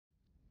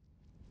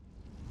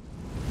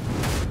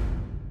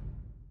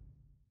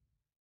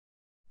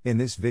In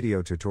this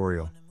video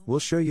tutorial, we'll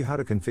show you how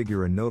to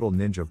configure a Nodal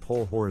Ninja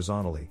pole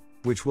horizontally,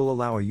 which will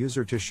allow a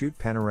user to shoot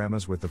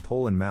panoramas with the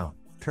pole and mount,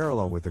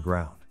 parallel with the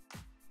ground.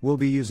 We'll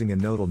be using a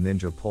Nodal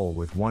Ninja pole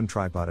with one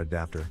tripod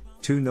adapter,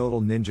 two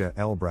Nodal Ninja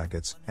L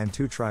brackets, and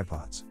two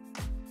tripods.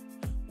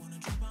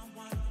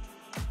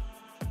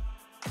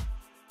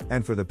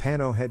 And for the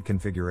pano head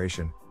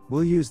configuration,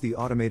 we'll use the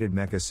automated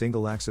Mecha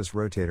single-axis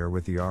rotator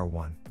with the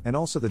R1, and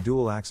also the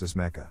dual-axis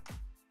Mecha.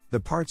 The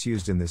parts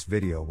used in this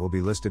video will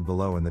be listed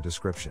below in the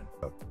description.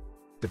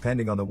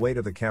 Depending on the weight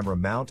of the camera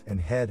mount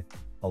and head,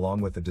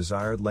 along with the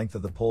desired length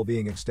of the pole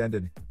being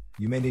extended,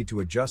 you may need to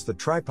adjust the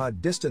tripod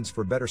distance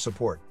for better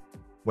support.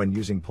 When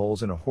using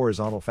poles in a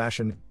horizontal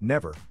fashion,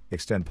 never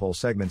extend pole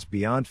segments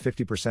beyond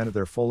 50% of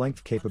their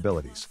full-length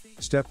capabilities.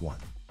 Step 1.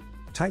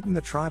 Tighten the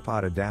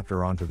tripod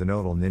adapter onto the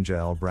Nodal Ninja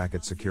L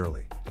bracket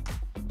securely.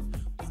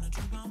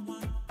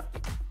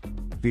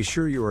 Be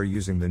sure you are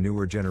using the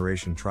newer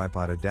generation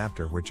tripod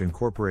adapter, which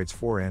incorporates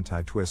 4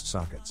 anti-twist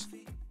sockets.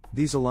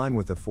 These align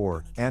with the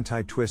 4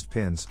 anti-twist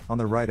pins on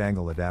the right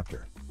angle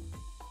adapter.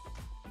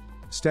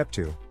 Step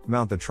 2.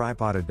 Mount the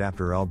tripod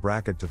adapter L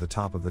bracket to the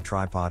top of the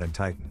tripod and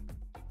tighten.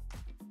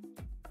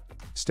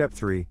 Step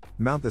 3.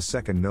 Mount the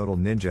second Nodal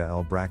Ninja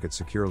L bracket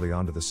securely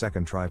onto the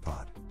second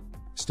tripod.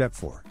 Step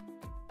 4.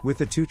 With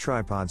the two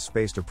tripods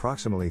spaced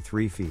approximately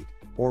 3 feet,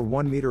 or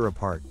 1 meter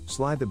apart,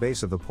 slide the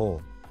base of the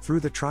pole through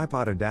the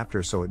tripod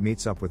adapter so it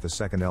meets up with the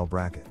second L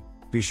bracket.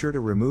 Be sure to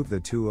remove the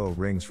two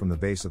O-rings from the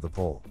base of the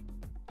pole.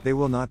 They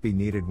will not be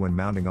needed when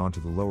mounting onto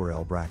the lower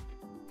L bracket.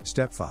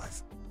 Step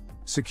 5.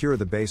 Secure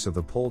the base of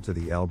the pole to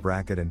the L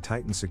bracket and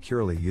tighten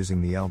securely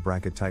using the L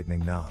bracket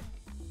tightening knob.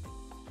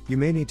 You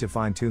may need to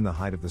fine-tune the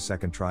height of the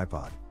second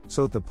tripod,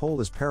 so that the pole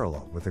is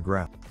parallel with the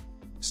ground.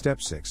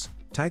 Step 6.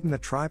 Tighten the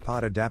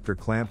tripod adapter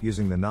clamp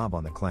using the knob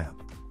on the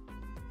clamp.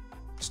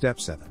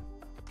 Step 7.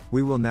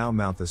 We will now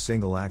mount the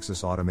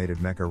single-axis automated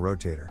Mecha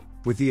rotator,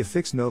 with the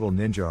affixed Nodal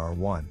Ninja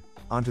R1,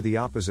 onto the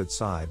opposite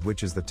side,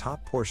 which is the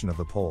top portion of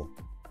the pole,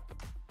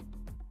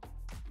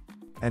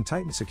 and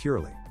tighten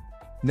securely.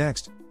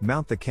 Next,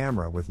 mount the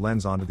camera with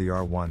lens onto the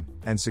R1,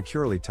 and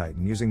securely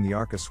tighten using the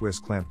Arca Swiss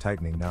clamp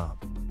tightening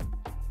knob.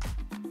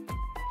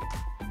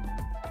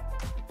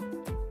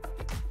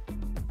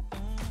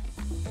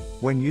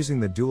 When using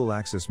the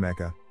dual-axis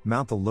Mecha,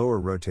 mount the lower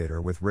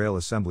rotator with rail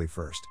assembly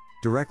first,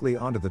 directly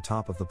onto the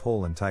top of the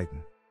pole and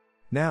tighten.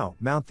 Now,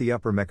 mount the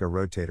upper Mecha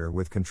rotator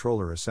with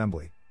controller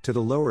assembly to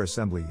the lower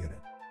assembly unit.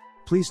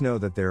 Please know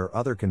that there are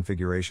other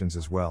configurations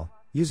as well,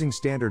 using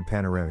standard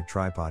panoramic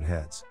tripod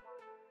heads.